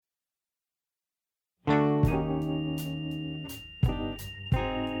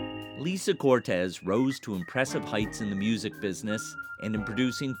Lisa Cortés rose to impressive heights in the music business and in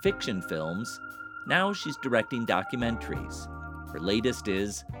producing fiction films. Now she's directing documentaries. Her latest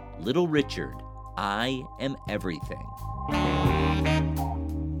is Little Richard, I Am Everything.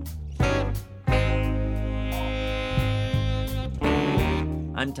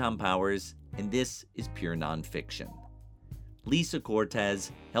 I'm Tom Powers, and this is Pure Nonfiction. Lisa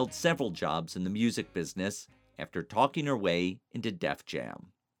Cortés held several jobs in the music business after talking her way into Def Jam.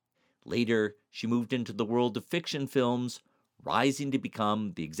 Later, she moved into the world of fiction films, rising to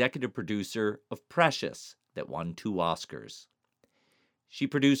become the executive producer of Precious, that won 2 Oscars. She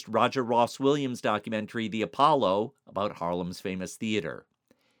produced Roger Ross Williams' documentary The Apollo about Harlem's famous theater.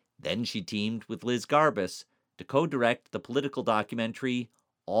 Then she teamed with Liz Garbus to co-direct the political documentary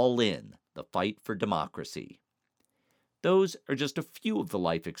All In, The Fight for Democracy. Those are just a few of the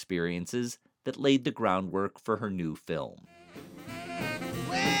life experiences that laid the groundwork for her new film.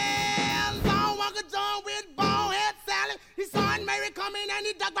 Well, long Uncle John with bald-head Sally. He saw Aunt Mary coming and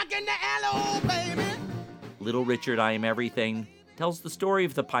he ducked back in the alley, oh baby. Little Richard, I Am Everything tells the story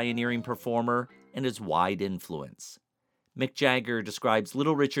of the pioneering performer and his wide influence. Mick Jagger describes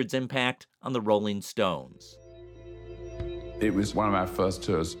Little Richard's impact on the Rolling Stones. It was one of our first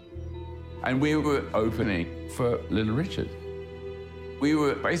tours, and we were opening for Little Richard. We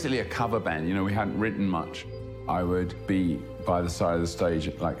were basically a cover band, we hadn't written much. I would be by the side of the stage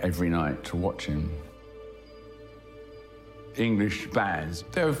like every night to watch him. English bands,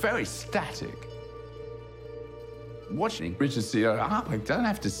 they were very static. Watching Richard say, I don't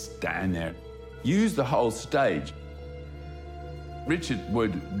have to stand there. Use the whole stage. Richard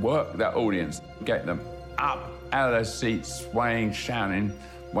would work that audience, get them up out of their seats, swaying, shouting,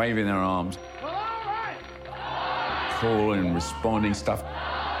 waving their arms. Well, all right. Calling, responding stuff.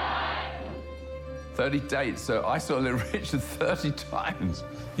 30 dates, so I saw Little Richard 30 times.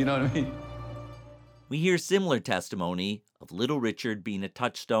 You know what I mean? We hear similar testimony of Little Richard being a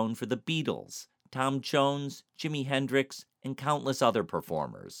touchstone for the Beatles, Tom Jones, Jimi Hendrix, and countless other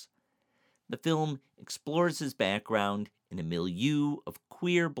performers. The film explores his background in a milieu of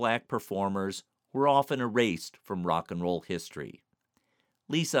queer black performers who were often erased from rock and roll history.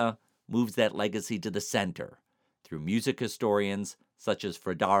 Lisa moves that legacy to the center through music historians such as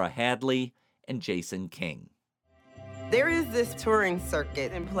Fredara Hadley and Jason King. There is this touring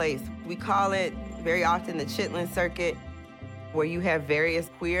circuit in place. We call it very often the Chitlin Circuit, where you have various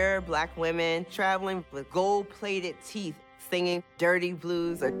queer black women traveling with gold-plated teeth, singing dirty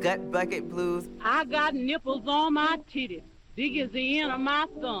blues or gut bucket blues. I got nipples on my titties, big as the end of my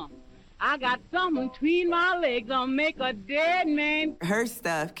thumb. I got something between my legs that'll make a dead man. Her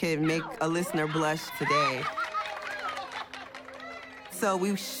stuff can make a listener blush today. So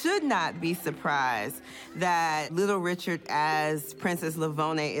we should not be surprised that Little Richard as Princess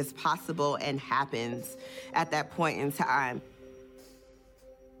Lavone is possible and happens at that point in time.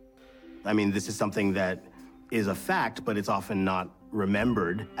 I mean, this is something that is a fact, but it's often not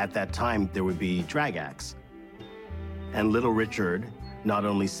remembered. At that time, there would be drag acts. And Little Richard not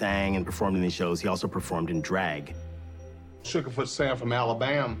only sang and performed in these shows, he also performed in drag. Sugarfoot Sam from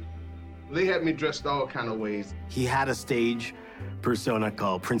Alabama, they had me dressed all kind of ways. He had a stage persona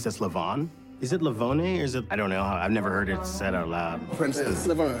called Princess Lavone. Is it Lavone or is it, I don't know, I've never heard it said out loud. Princess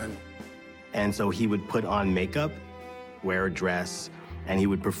Lavone. And so he would put on makeup, wear a dress, and he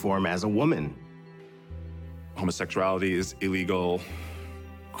would perform as a woman. Homosexuality is illegal.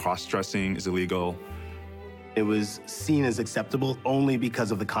 Cross-dressing is illegal. It was seen as acceptable only because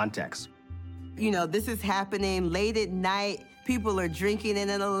of the context. This is happening late at night. People are drinking,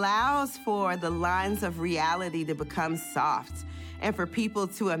 and it allows for the lines of reality to become soft and for people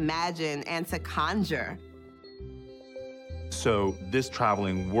to imagine and to conjure. So this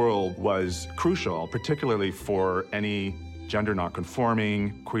traveling world was crucial, particularly for any gender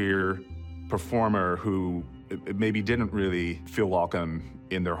non-conforming, queer performer who maybe didn't really feel welcome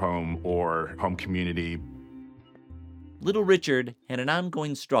in their home or home community. Little Richard had an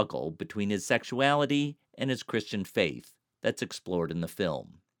ongoing struggle between his sexuality and his Christian faith that's explored in the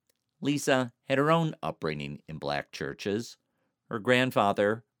film. Lisa had her own upbringing in black churches. Her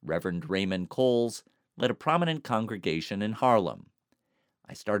grandfather, Reverend Raymond Coles, led a prominent congregation in Harlem.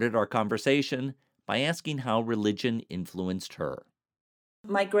 I started our conversation by asking how religion influenced her.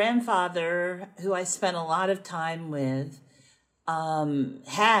 My grandfather, who I spent a lot of time with,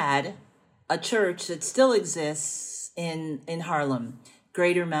 had a church that still exists in Harlem,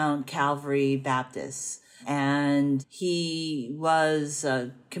 Greater Mount Calvary Baptist. And he was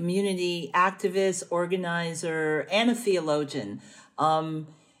a community activist, organizer, and a theologian.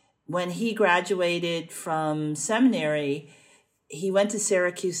 When he graduated from seminary, he went to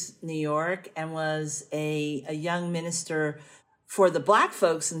Syracuse, New York, and was a young minister for the black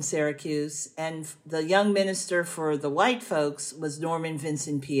folks in Syracuse, and the young minister for the white folks was Norman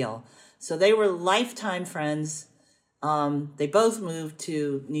Vincent Peale. So they were lifetime friends. They both moved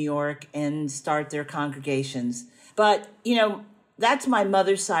to New York and start their congregations. But, that's my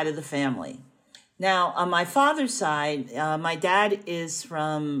mother's side of the family. Now, on my father's side, my dad is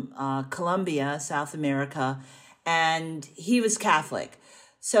from Colombia, South America, and he was Catholic.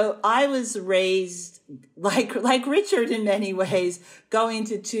 So I was raised like Richard in many ways, going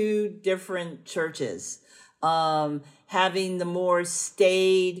to two different churches, having the more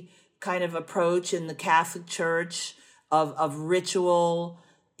staid kind of approach in the Catholic Church of ritual,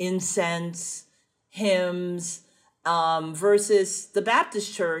 incense, hymns, versus the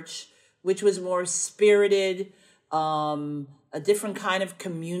Baptist Church, which was more spirited, a different kind of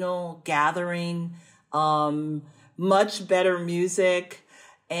communal gathering, much better music,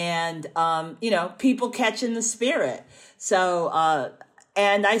 and, people catching the spirit. So,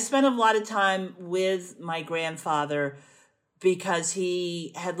 and I spent a lot of time with my grandfather because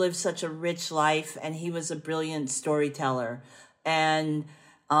he had lived such a rich life and he was a brilliant storyteller and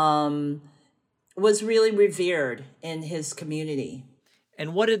was really revered in his community.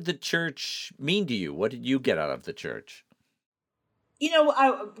 And what did the church mean to you? What did you get out of the church?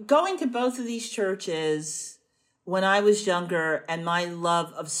 Going to both of these churches when I was younger and my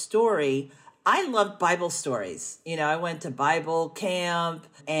love of story, I loved Bible stories. I went to Bible camp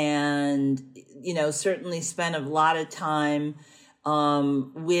and, certainly spent a lot of time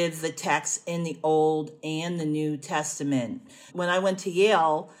with the texts in the Old and the New Testament. When I went to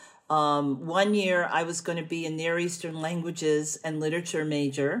Yale, one year I was going to be a Near Eastern languages and literature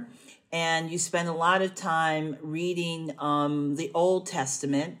major, and you spend a lot of time reading the Old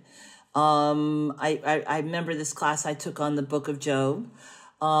Testament. I remember this class I took on the Book of Job,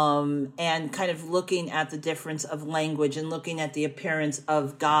 and kind of looking at the difference of language and looking at the appearance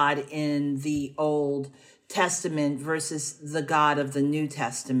of God in the Old Testament versus the God of the New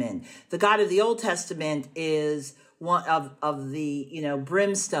Testament. The God of the Old Testament is one of the,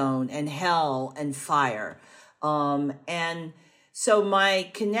 brimstone and hell and fire. And so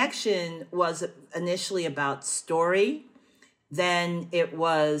my connection was initially about story, then it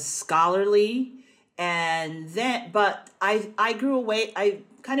was scholarly, but I grew away, I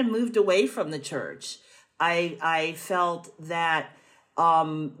kind of moved away from the church. I felt that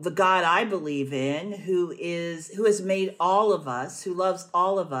the God I believe in, who has made all of us, who loves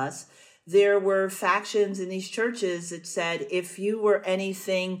all of us, there were factions in these churches that said if you were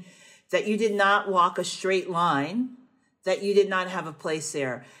anything, that you did not walk a straight line, that you did not have a place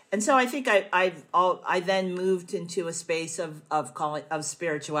there. And so I think I then moved into a space of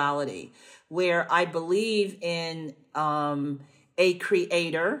spirituality, where I believe in a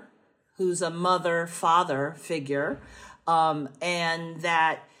creator who's a mother, father figure, and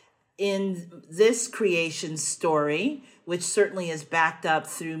that in this creation story, which certainly is backed up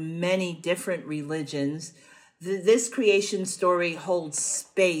through many different religions, this creation story holds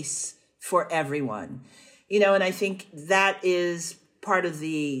space for everyone. And I think that is part of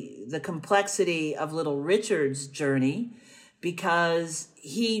the complexity of Little Richard's journey, because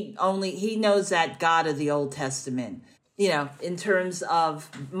he knows that God of the Old Testament. In terms of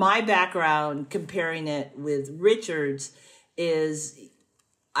my background, comparing it with Richard's, is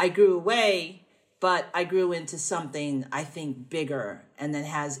I grew away, but I grew into something I think bigger and that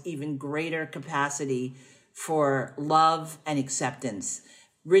has even greater capacity for love and acceptance.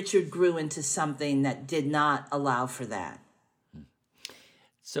 Richard grew into something that did not allow for that.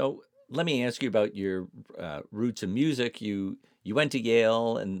 So let me ask you about your roots in music. You went to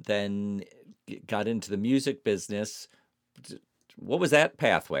Yale and then got into the music business. What was that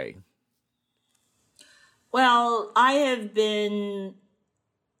pathway? Well, I have been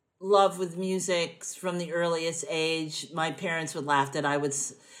love with music from the earliest age. My parents would laugh that I would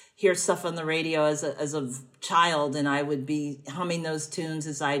hear stuff on the radio as a child, and I would be humming those tunes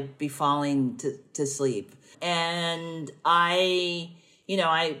as I'd be falling to sleep. And I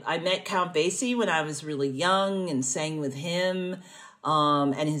met Count Basie when I was really young and sang with him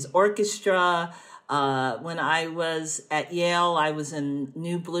and his orchestra. When I was at Yale, I was in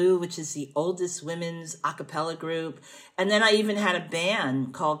New Blue, which is the oldest women's a cappella group. And then I even had a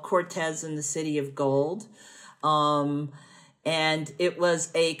band called Cortés and the City of Gold. And it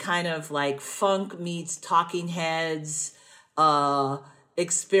was a kind of like funk meets Talking Heads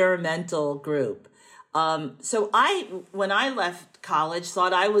experimental group. So when I left college,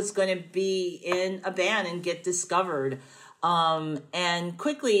 thought I was going to be in a band and get discovered, and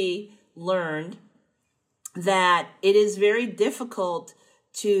quickly learned that it is very difficult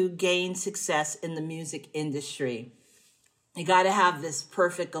to gain success in the music industry. You got to have this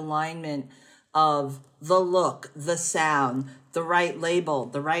perfect alignment of the look, the sound, the right label,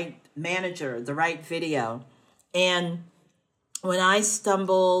 the right manager, the right video. And when I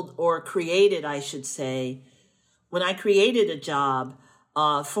stumbled or created, I should say, when I created a job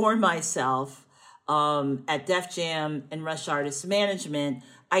for myself at Def Jam and Rush Artist Management,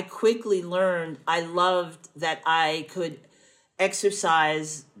 I quickly learned I loved that I could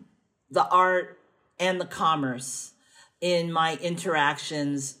exercise the art and the commerce in my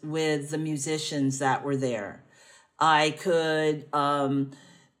interactions with the musicians that were there. I could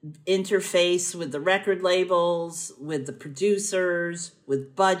interface with the record labels, with the producers,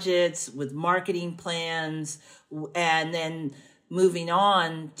 with budgets, with marketing plans, and then moving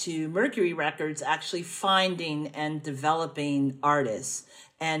on to Mercury Records, actually finding and developing artists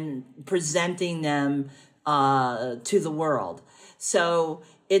and presenting them to the world. So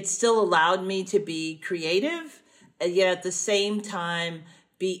it still allowed me to be creative, and yet at the same time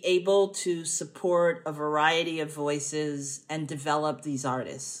be able to support a variety of voices and develop these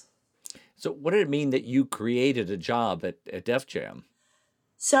artists. So what did it mean that you created a job at Def Jam?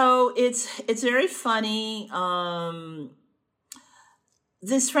 So it's very funny.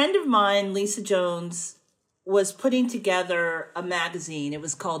 This friend of mine, Lisa Jones, was putting together a magazine. It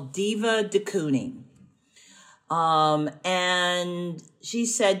was called Diva de Kooning. And she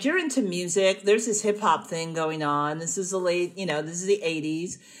said, "You're into music. There's this hip hop thing going on. This is this is the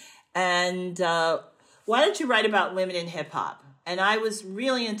 80s. And why don't you write about women in hip hop?" And I was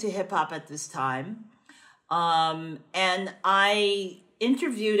really into hip hop at this time. And I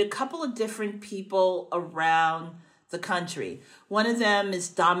interviewed a couple of different people around the country. One of them is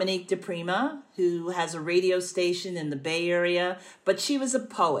Dominique DePrima, who has a radio station in the Bay Area, but she was a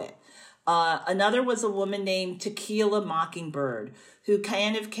poet. Another was a woman named Tequila Mockingbird, who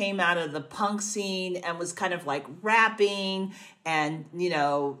kind of came out of the punk scene and was kind of like rapping and,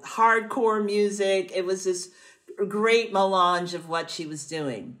 hardcore music. It was this great melange of what she was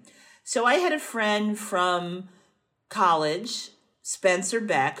doing. So I had a friend from college, Spencer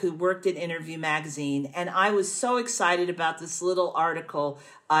Beck, who worked at Interview Magazine, and I was so excited about this little article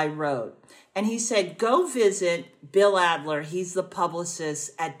I wrote. And he said, "Go visit Bill Adler. He's the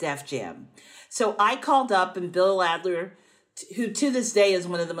publicist at Def Jam." So I called up, and Bill Adler, who to this day is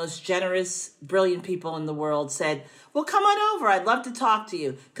one of the most generous, brilliant people in the world, said, "Well, come on over. I'd love to talk to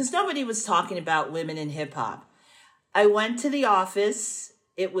you," because nobody was talking about women in hip hop. I went to the office.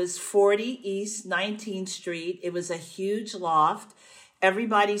 It was 40 East 19th Street. It was a huge loft.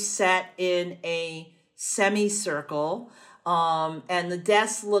 Everybody sat in a semicircle. And the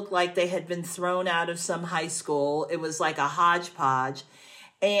desks looked like they had been thrown out of some high school. It was like a hodgepodge.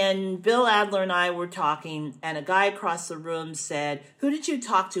 And Bill Adler and I were talking, and a guy across the room said, "Who did you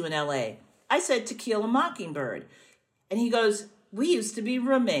talk to in LA?" I said, "Tequila Mockingbird." And he goes, "We used to be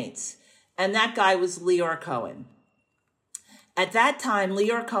roommates." And that guy was Leor Cohen. At that time,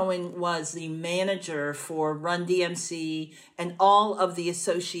 Leor Cohen was the manager for Run DMC and all of the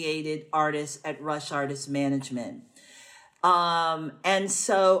associated artists at Rush Artist Management. And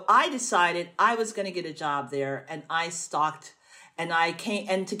so I decided I was going to get a job there, and I stalked, and I came,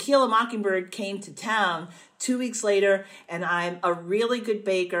 and Tequila Mockingbird came to town 2 weeks later, and I'm a really good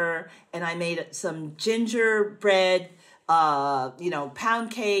baker, and I made some gingerbread,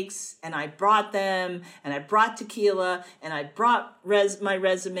 pound cakes, and I brought them, and I brought tequila, and I brought my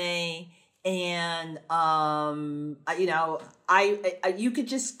resume, and, you could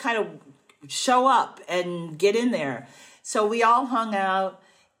just kind of show up and get in there. So we all hung out,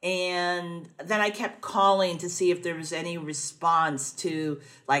 and then I kept calling to see if there was any response to,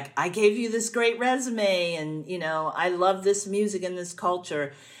 like, I gave you this great resume, and, I love this music and this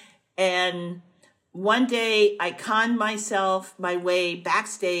culture. And one day I conned my way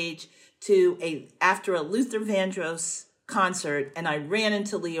backstage after a Luther Vandross concert, and I ran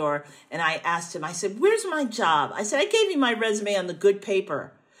into Leor, and I asked him, I said, "Where's my job?" I said, "I gave you my resume on the good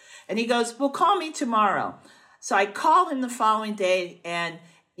paper." And he goes, "Well, call me tomorrow." So I called him the following day, and,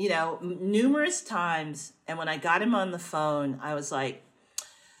 numerous times. And when I got him on the phone, I was like,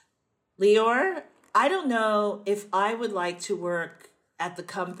 "Leor, I don't know if I would like to work at the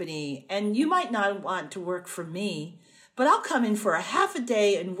company, and you might not want to work for me, but I'll come in for a half a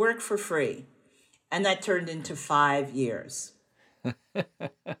day and work for free." And that turned into 5 years.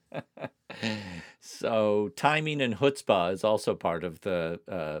 So timing and chutzpah is also part of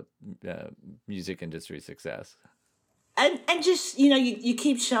the music industry success. And just, you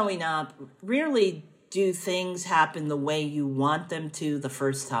keep showing up. Rarely do things happen the way you want them to the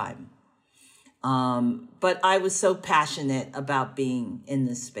first time. But I was so passionate about being in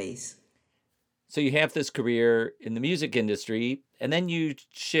this space. So you have this career in the music industry, and then you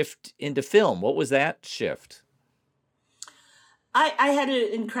shift into film. What was that shift? I had an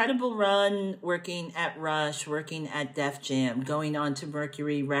incredible run working at Rush, working at Def Jam, going on to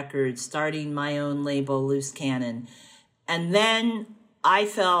Mercury Records, starting my own label, Loose Cannon. And then I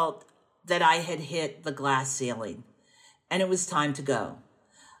felt that I had hit the glass ceiling and it was time to go.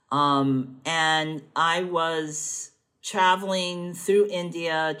 And I was traveling through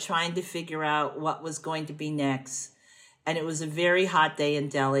India, trying to figure out what was going to be next. And it was a very hot day in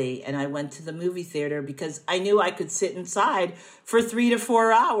Delhi. And I went to the movie theater because I knew I could sit inside for 3 to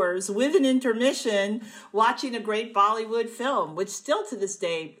 4 hours with an intermission watching a great Bollywood film, which still to this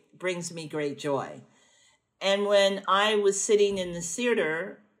day brings me great joy. And when I was sitting in the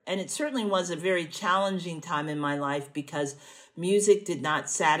theater, and it certainly was a very challenging time in my life because music did not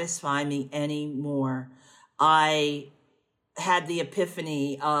satisfy me anymore, I had the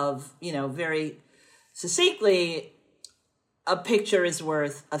epiphany of, very succinctly, a picture is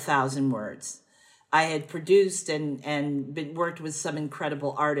worth 1,000 words. I had produced and worked with some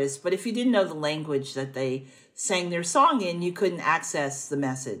incredible artists, but if you didn't know the language that they sang their song in, you couldn't access the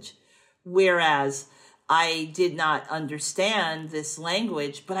message. Whereas I did not understand this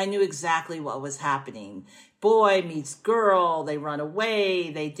language, but I knew exactly what was happening. Boy meets girl, they run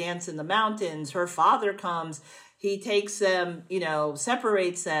away, they dance in the mountains, her father comes, he takes them,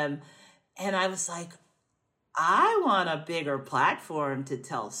 separates them. And I was like, I want a bigger platform to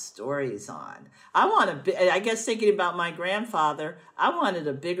tell stories on. I guess thinking about my grandfather, I wanted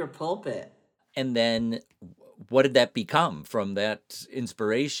a bigger pulpit. And then what did that become from that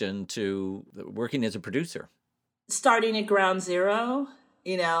inspiration to working as a producer? Starting at ground zero,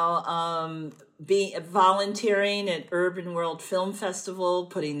 volunteering at Urban World Film Festival,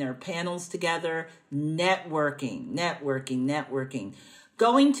 putting their panels together, networking.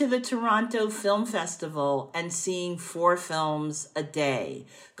 Going to the Toronto Film Festival and seeing 4 films a day,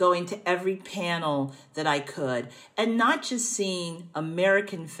 going to every panel that I could, and not just seeing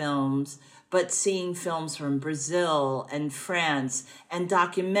American films, but seeing films from Brazil and France and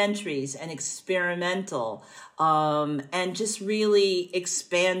documentaries and experimental, and just really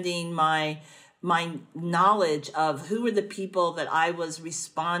expanding my knowledge of who were the people that I was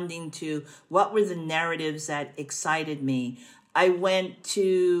responding to, what were the narratives that excited me. I went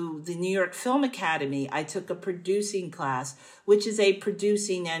to the New York Film Academy. I took a producing class, which is a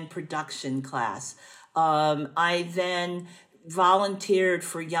producing and production class. I then volunteered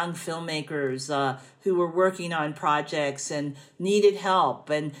for young filmmakers who were working on projects and needed help.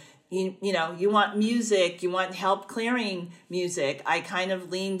 And, you want music, you want help clearing music. I kind of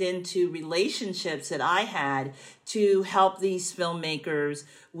leaned into relationships that I had to help these filmmakers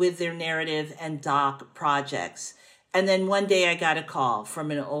with their narrative and doc projects. And then one day I got a call from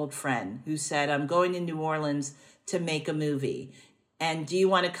an old friend who said, I'm going to New Orleans to make a movie. And do you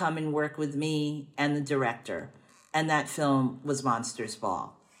want to come and work with me and the director? And that film was Monsters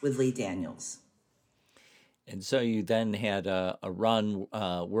Ball with Lee Daniels. And so you then had a run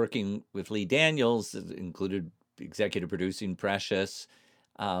working with Lee Daniels that included executive producing Precious.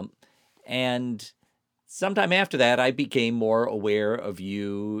 And sometime after that, I became more aware of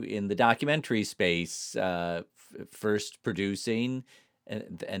you in the documentary space, first producing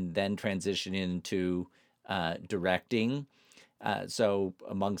and then transitioning into directing. So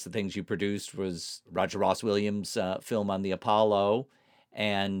amongst the things you produced was Roger Ross Williams' film on the Apollo.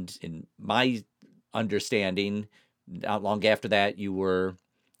 And in my understanding, not long after that, you were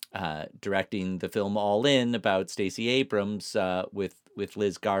directing the film All In about Stacey Abrams with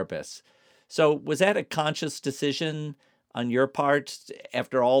Liz Garbus. So was that a conscious decision on your part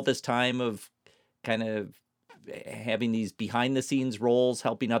after all this time of kind of having these behind-the-scenes roles,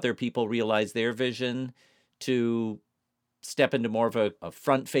 helping other people realize their vision, to step into more of a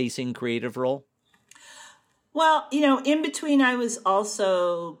front-facing creative role? Well, in between, I was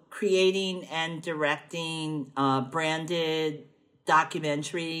also creating and directing branded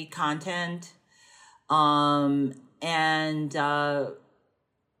documentary content. And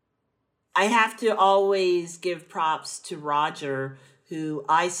I have to always give props to Roger, who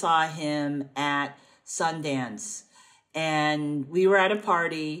I saw him at Sundance. And we were at a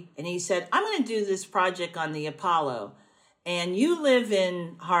party, and he said, I'm going to do this project on the Apollo. And you live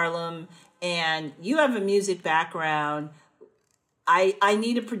in Harlem, and you have a music background. I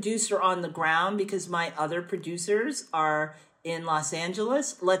need a producer on the ground because my other producers are in Los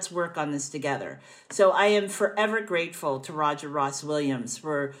Angeles. Let's work on this together. So I am forever grateful to Roger Ross Williams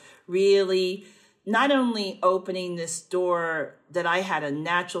for really not only opening this door that I had a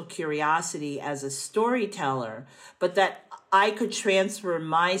natural curiosity as a storyteller, but that I could transfer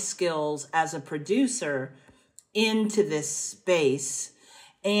my skills as a producer into this space,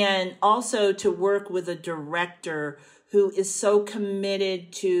 and also to work with a director who is so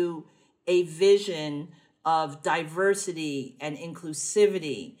committed to a vision of diversity and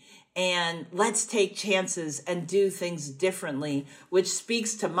inclusivity, and let's take chances and do things differently, which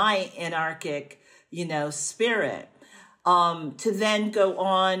speaks to my anarchic, spirit. To then go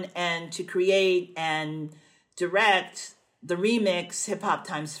on and to create and direct the remix Hip Hop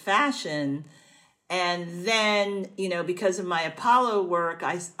Times Fashion. And then, because of my Apollo work,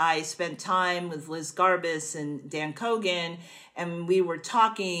 I spent time with Liz Garbus and Dan Kogan, and we were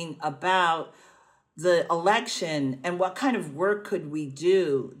talking about the election and what kind of work could we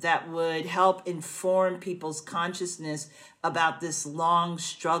do that would help inform people's consciousness about this long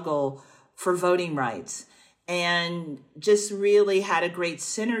struggle for voting rights. And just really had a great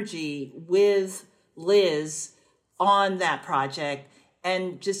synergy with Liz on that project,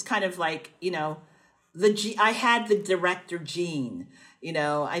 and just kind of like, I had the director gene.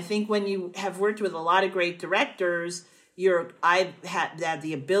 I think when you have worked with a lot of great directors, I had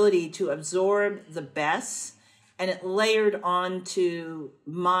the ability to absorb the best, and it layered onto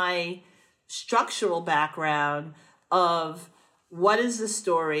my structural background of what is the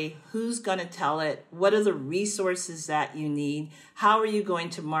story, who's going to tell it, what are the resources that you need, how are you going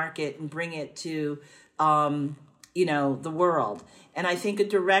to market and bring it to, the world. And I think a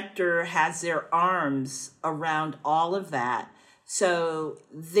director has their arms around all of that. So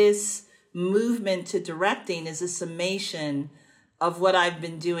this movement to directing is a summation of what I've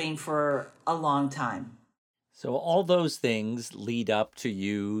been doing for a long time. So all those things lead up to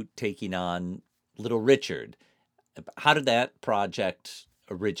you taking on Little Richard. How did that project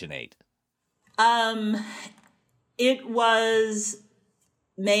originate? It was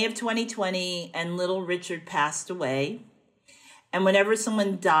May of 2020, and Little Richard passed away. And whenever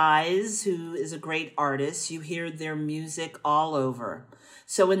someone dies who is a great artist, you hear their music all over.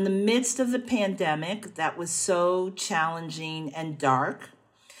 So in the midst of the pandemic, that was so challenging and dark,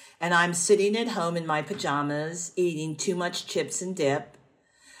 and I'm sitting at home in my pajamas, eating too much chips and dip,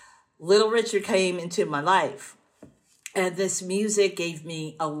 Little Richard came into my life. And this music gave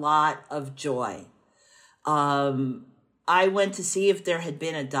me a lot of joy. I went to see if there had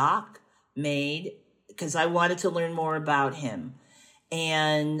been a doc made because I wanted to learn more about him.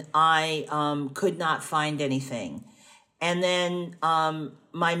 And I could not find anything. And then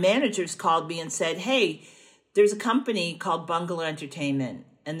my managers called me and said, hey, there's a company called Bungalow Entertainment,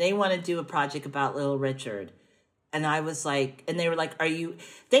 and they want to do a project about Little Richard. And I was like, and they were like,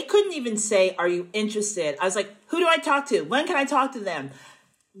 they couldn't even say, are you interested? I was like, who do I talk to? When can I talk to them?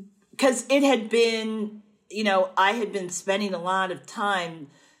 Because it had been, I had been spending a lot of time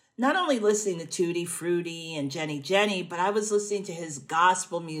not only listening to Tutti Frutti and Jenny, but I was listening to his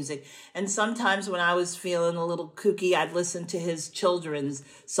gospel music. And sometimes when I was feeling a little kooky, I'd listen to his children's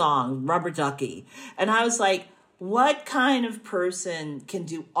song, Rubber Ducky. And I was like, what kind of person can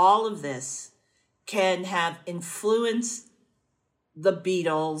do all of this, can have influenced the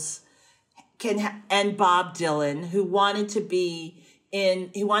Beatles, and Bob Dylan, who wanted to be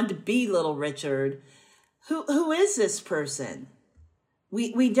Little Richard? Who is this person?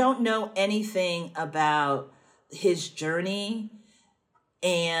 We don't know anything about his journey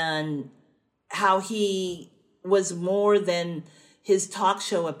and how he was more than his talk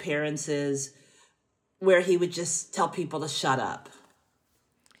show appearances where he would just tell people to shut up.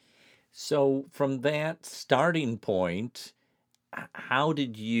 So from that starting point, how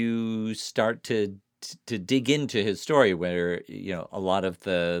did you start to dig into his story where, a lot of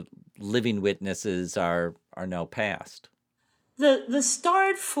the living witnesses are now past? The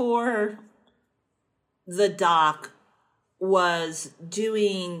start for the doc was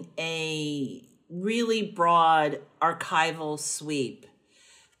doing a really broad archival sweep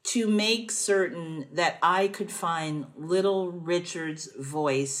to make certain that I could find Little Richard's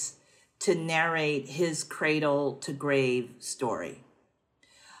voice to narrate his cradle to grave story.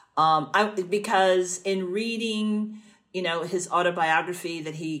 Because in reading, his autobiography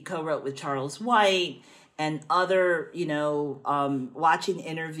that he co-wrote with Charles White and other, watching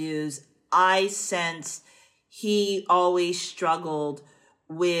interviews, I sensed he always struggled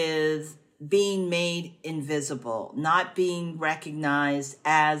with being made invisible, not being recognized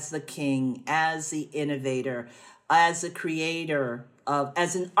as the king, as the innovator, as the creator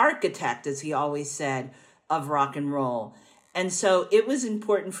as an architect, as he always said, of rock and roll. And so it was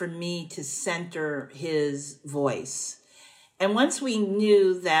important for me to center his voice. And once we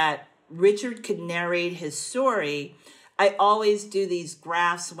knew that Richard could narrate his story. I always do these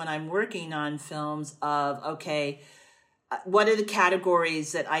graphs when I'm working on films of, okay, what are the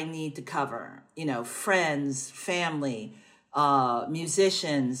categories that I need to cover? You know, friends, family,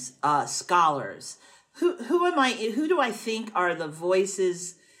 musicians, scholars. Who do I think are the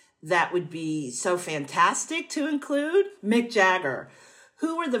voices that would be so fantastic to include? Mick Jagger.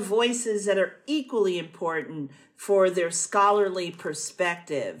 Who are the voices that are equally important for their scholarly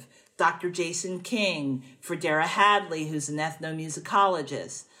perspective? Dr. Jason King, for Dara Hadley, who's an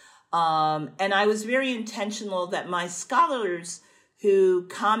ethnomusicologist. And I was very intentional that my scholars who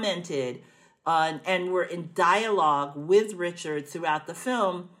commented and were in dialogue with Richard throughout the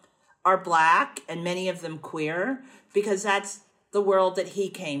film are Black and many of them queer, because that's the world that he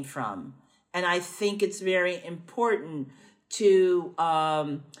came from. And I think it's very important to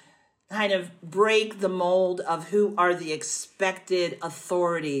kind of break the mold of who are the expected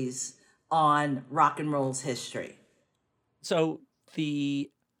authorities on rock and roll's history. So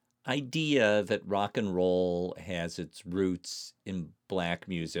the idea that rock and roll has its roots in Black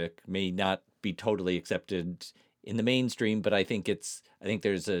music may not be totally accepted in the mainstream, but I think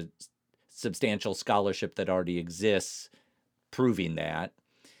there's a substantial scholarship that already exists proving that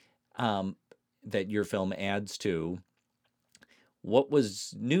your film adds to. What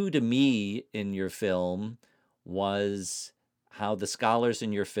was new to me in your film was how the scholars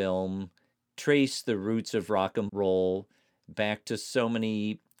in your film trace the roots of rock and roll back to so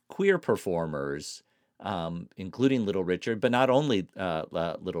many queer performers, including Little Richard, but not only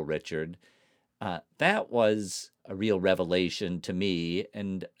Little Richard. That was a real revelation to me,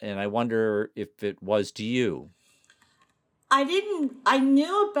 and I wonder if it was to you. I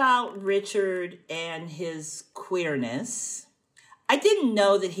knew about Richard and his queerness. I didn't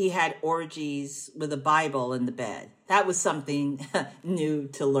know that he had orgies with a Bible in the bed. That was something new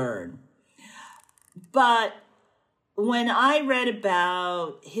to learn. But when I read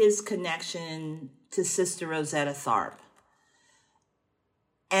about his connection to Sister Rosetta Tharpe,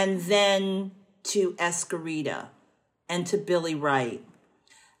 and then to Escarita, and to Billy Wright,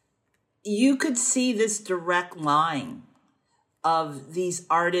 you could see this direct line of these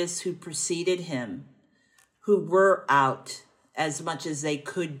artists who preceded him, who were out as much as they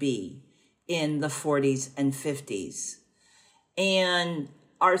could be in the 40s and 50s, and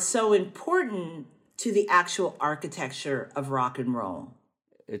are so important to the actual architecture of rock and roll.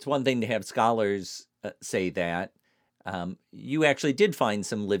 It's one thing to have scholars say that. You actually did find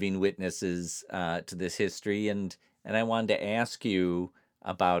some living witnesses to this history, and I wanted to ask you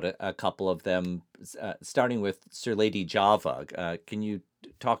about a couple of them, starting with Sir Lady Java. Can you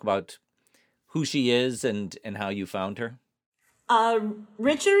talk about who she is and how you found her?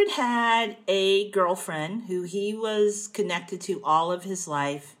 Richard had a girlfriend who he was connected to all of his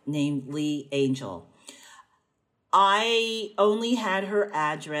life named Lee Angel. I only had her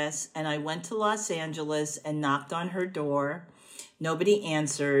address, and I went to Los Angeles and knocked on her door. Nobody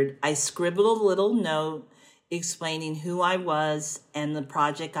answered. I scribbled a little note explaining who I was and the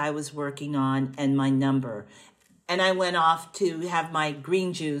project I was working on and my number. And I went off to have my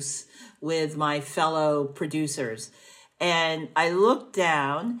green juice with my fellow producers. And I looked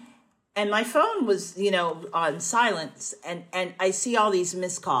down, and my phone was, on silence, and I see all these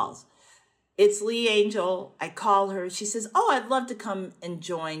missed calls. It's Lee Angel. I call her. She says, I'd love to come and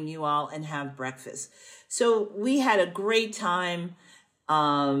join you all and have breakfast. So we had a great time.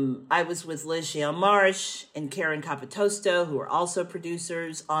 I was with Liz Shale Marsh and Karen Capitosto, who are also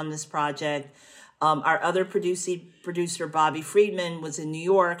producers on this project. Our other producer, Bobby Friedman, was in New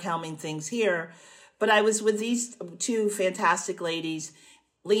York helming things here. But I was with these two fantastic ladies.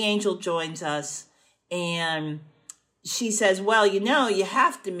 Lee Angel joins us, and she says, you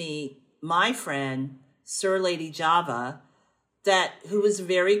have to meet my friend, Sir Lady Java, who was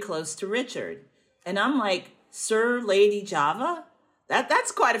very close to Richard. And I'm like, Sir Lady Java?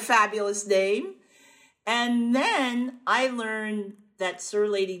 That's quite a fabulous name. And then I learned that Sir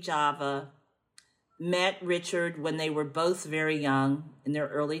Lady Java met Richard when they were both very young, in their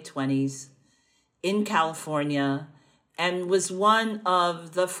early 20s, in California, and was one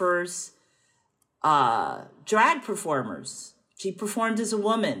of the first drag performers. She performed as a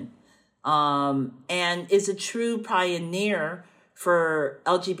woman, and is a true pioneer for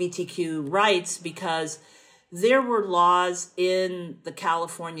LGBTQ rights, because there were laws in the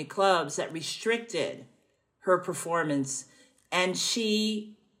California clubs that restricted her performance, and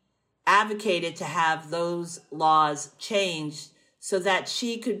she advocated to have those laws changed so that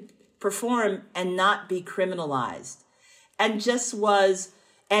she could perform and not be criminalized, and just was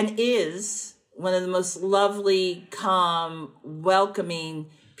and is one of the most lovely, calm, welcoming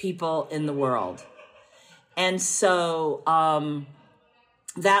people in the world. And so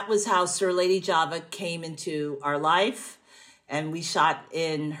that was how Sir Lady Java came into our life. And we shot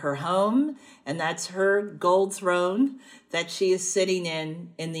in her home, and that's her gold throne that she is sitting in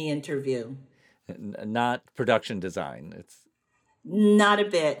the interview. Not production design. It's not a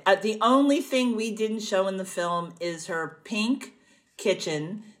bit. The only thing we didn't show in the film is her pink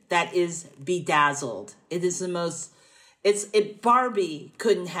kitchen that is bedazzled. It is the most, Barbie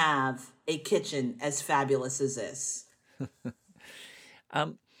couldn't have a kitchen as fabulous as this.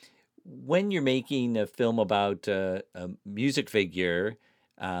 When you're making a film about a music figure,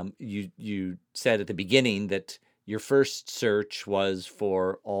 you said at the beginning that your first search was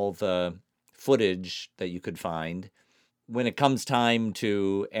for all the footage that you could find. When it comes time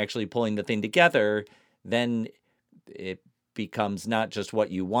to actually pulling the thing together, then it becomes not just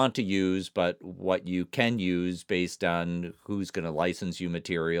what you want to use, but what you can use based on who's going to license you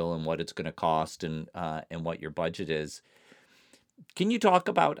material and what it's going to cost and what your budget is. Can you talk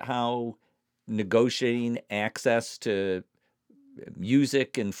about how negotiating access to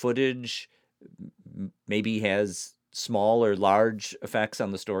music and footage maybe has small or large effects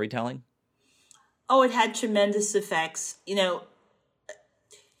on the storytelling? Oh, it had tremendous effects. It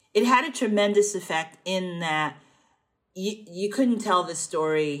had a tremendous effect in that you couldn't tell the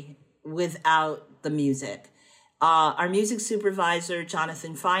story without the music. Our music supervisor,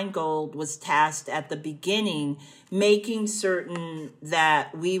 Jonathan Feingold, was tasked at the beginning making certain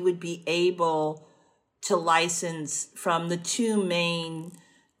that we would be able to license from the two main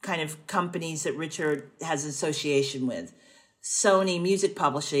kind of companies that Richard has association with. Sony Music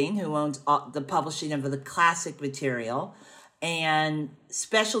Publishing, who owns the publishing of the classic material, and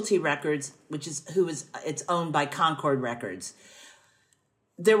Specialty Records, it's owned by Concord Records.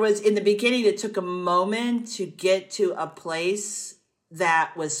 There was, in the beginning, it took a moment to get to a place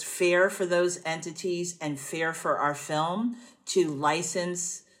that was fair for those entities and fair for our film to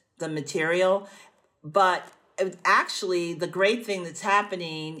license the material. But actually, the great thing that's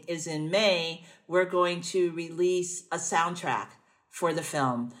happening is in May, we're going to release a soundtrack for the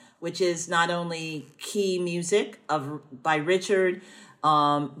film, which is not only key music by Richard,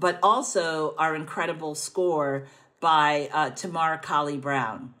 but also our incredible score by Tamar Kali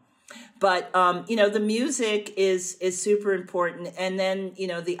Brown. But, the music is super important. And then,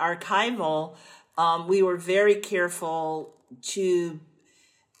 the archival, we were very careful to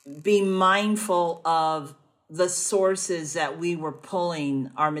be mindful of the sources that we were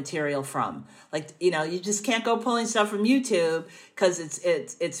pulling our material from. Like, you just can't go pulling stuff from YouTube because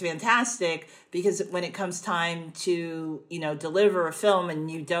it's fantastic, because when it comes time to, deliver a film and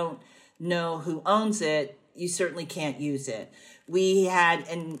you don't know who owns it, you certainly can't use it. We had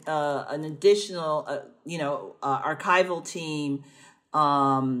an additional, archival team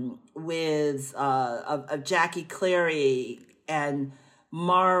with Jackie Clary and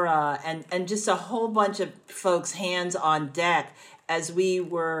Mara and just a whole bunch of folks hands on deck as we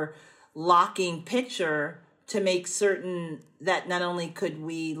were locking picture to make certain that not only could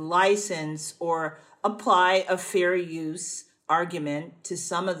we license or apply a fair use argument to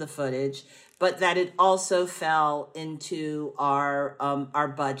some of the footage, but that it also fell into our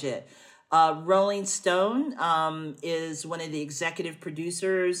budget. Rolling Stone is one of the executive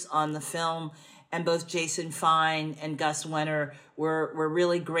producers on the film, and both Jason Fine and Gus Wenner were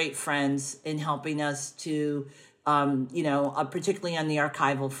really great friends in helping us to, particularly on the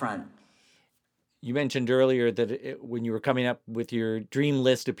archival front. You mentioned earlier that when you were coming up with your dream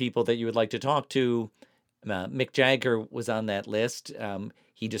list of people that you would like to talk to, Mick Jagger was on that list.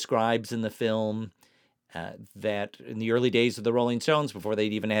 He describes in the film that in the early days of the Rolling Stones, before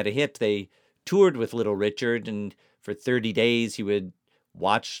they'd even had a hit, they toured with Little Richard, and for 30 days he would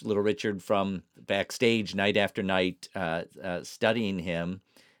watch Little Richard from backstage night after night, studying him.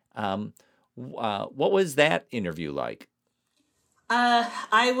 What was that interview like?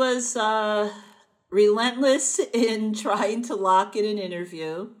 I was relentless in trying to lock in an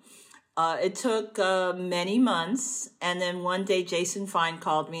interview. It took many months. And then one day Jason Fine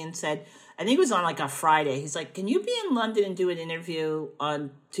called me and said, I think it was on like a Friday. He's like, can you be in London and do an interview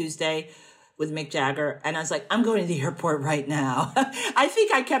on Tuesday with Mick Jagger? And I was like, I'm going to the airport right now. I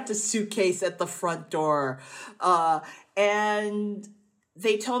think I kept a suitcase at the front door. And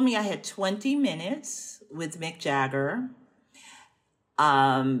they told me I had 20 minutes with Mick Jagger.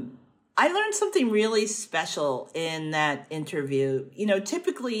 I learned something really special in that interview.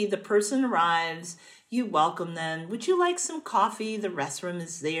 Typically the person arrives, you welcome them. Would you like some coffee? The restroom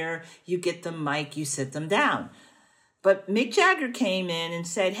is there. You get the mic, you sit them down. But Mick Jagger came in and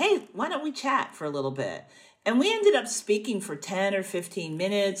said, hey, why don't we chat for a little bit? And we ended up speaking for 10 or 15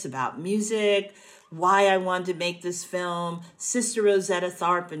 minutes about music, why I wanted to make this film, Sister Rosetta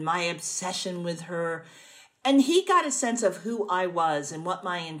Tharpe and my obsession with her. And he got a sense of who I was and what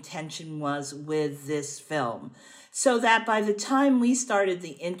my intention was with this film. So that by the time we started the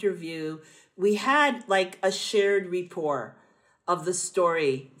interview, we had like a shared rapport of the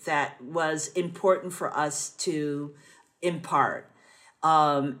story that was important for us to impart.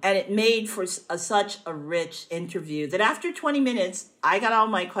 And it made for such a rich interview that after 20 minutes, I got all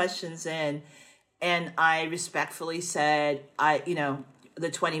my questions in and I respectfully said,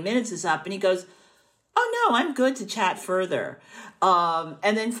 the 20 minutes is up. And he goes, oh no, I'm good to chat further.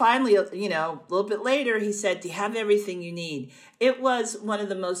 And then finally, a little bit later, he said, do you have everything you need? It was one of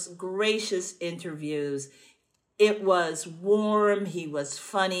the most gracious interviews. It was warm. He was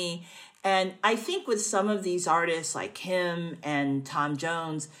funny. And I think with some of these artists like him and Tom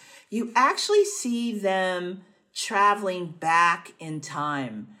Jones, you actually see them traveling back in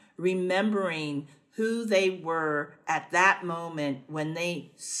time, remembering who they were at that moment when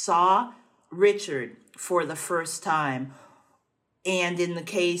they saw Richard for the first time. And in the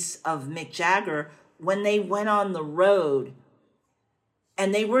case of Mick Jagger, when they went on the road,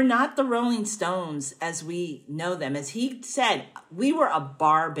 and they were not the Rolling Stones as we know them. As he said, we were a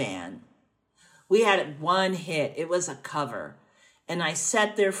bar band. We had one hit. It was a cover. And I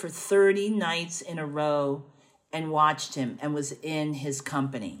sat there for 30 nights in a row and watched him and was in his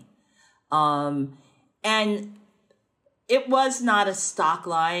company. And it was not a stock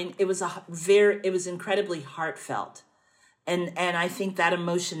line. It was incredibly heartfelt. And I think that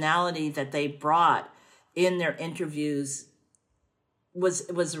emotionality that they brought in their interviews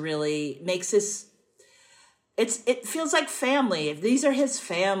was really makes this, it feels like family. These are his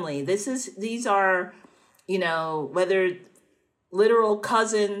family. These are, whether literal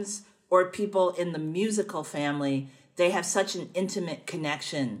cousins or people in the musical family, they have such an intimate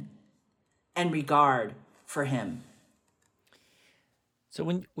connection and regard for him. So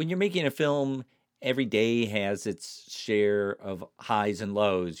when you're making a film, every day has its share of highs and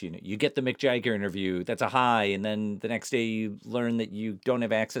lows. You get the Mick Jagger interview, that's a high, and then the next day you learn that you don't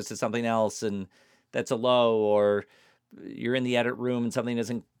have access to something else, and that's a low. Or you're in the edit room and something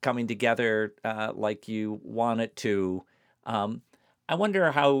isn't coming together like you want it to. I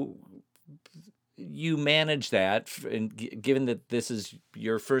wonder how you manage that, and given that this is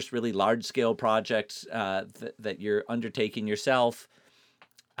your first really large-scale project that you're undertaking yourself.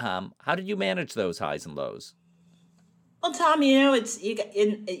 How did you manage those highs and lows? Well, Tom,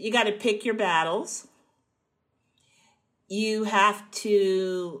 you got to pick your battles. You have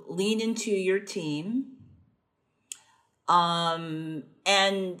to lean into your team. And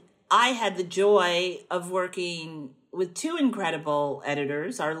I had the joy of working with two incredible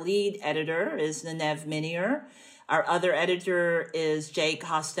editors. Our lead editor is Nenev Minier. Our other editor is Jake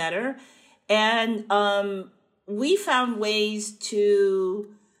Hostetter. And we found ways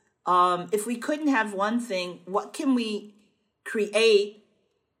to... if we couldn't have one thing, what can we create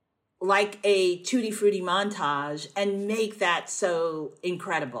like a Tutti Frutti montage and make that so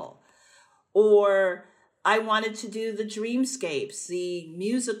incredible? Or I wanted to do the dreamscapes, the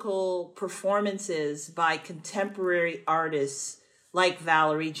musical performances by contemporary artists like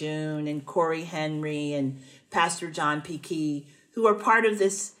Valerie June and Corey Henry and Pastor John P. Key, who are part of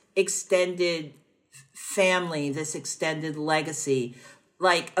this extended family, this extended legacy.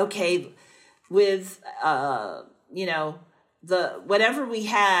 Like, okay, with, the whatever we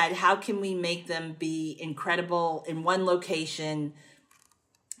had, how can we make them be incredible in one location,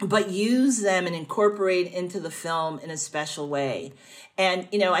 but use them and incorporate into the film in a special way? And,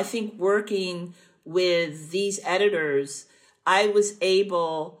 I think working with these editors, I was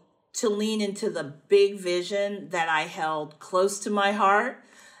able to lean into the big vision that I held close to my heart,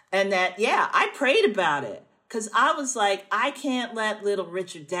 and that, I prayed about it. Because I was like, I can't let little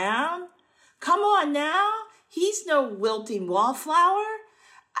Richard down. Come on now. He's no wilting wallflower.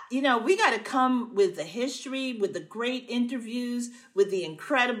 We got to come with the history, with the great interviews, with the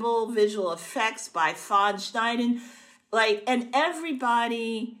incredible visual effects by Fawn Schneiden. And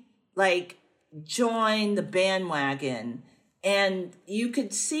everybody, joined the bandwagon. And you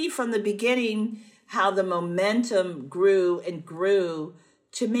could see from the beginning how the momentum grew and grew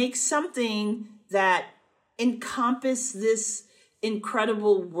to make something that encompass this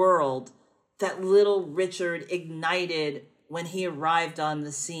incredible world that little Richard ignited when he arrived on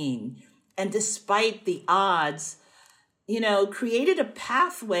the scene. And despite the odds, created a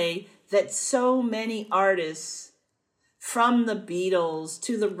pathway that so many artists, from the Beatles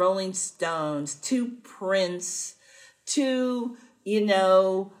to the Rolling Stones to Prince to,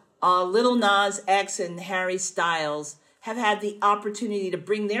 Lil Nas X and Harry Styles have had the opportunity to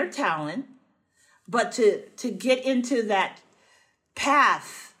bring their talent, but to get into that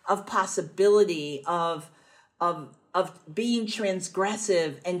path of possibility of being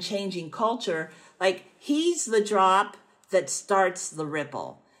transgressive and changing culture, like he's the drop that starts the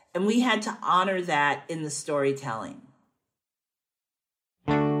ripple. And we had to honor that in the storytelling.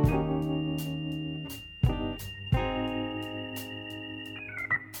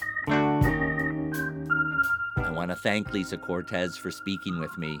 I want to thank Lisa Cortés for speaking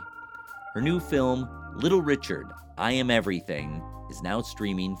with me. Her new film, Little Richard, I Am Everything, is now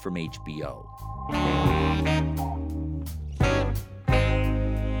streaming from HBO.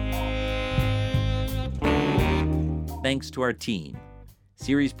 Thanks to our team.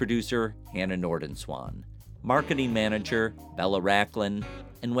 Series producer, Hannah Nordenswan. Marketing manager, Bella Racklin.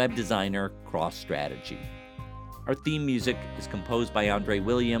 And web designer, Cross Strategy. Our theme music is composed by Andre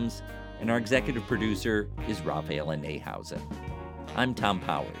Williams, and our executive producer is Rafaela Nehausen. I'm Tom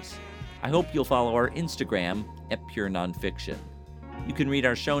Powers. I hope you'll follow our Instagram at Pure Nonfiction. You can read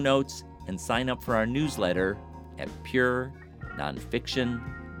our show notes and sign up for our newsletter at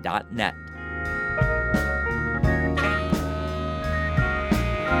purenonfiction.net.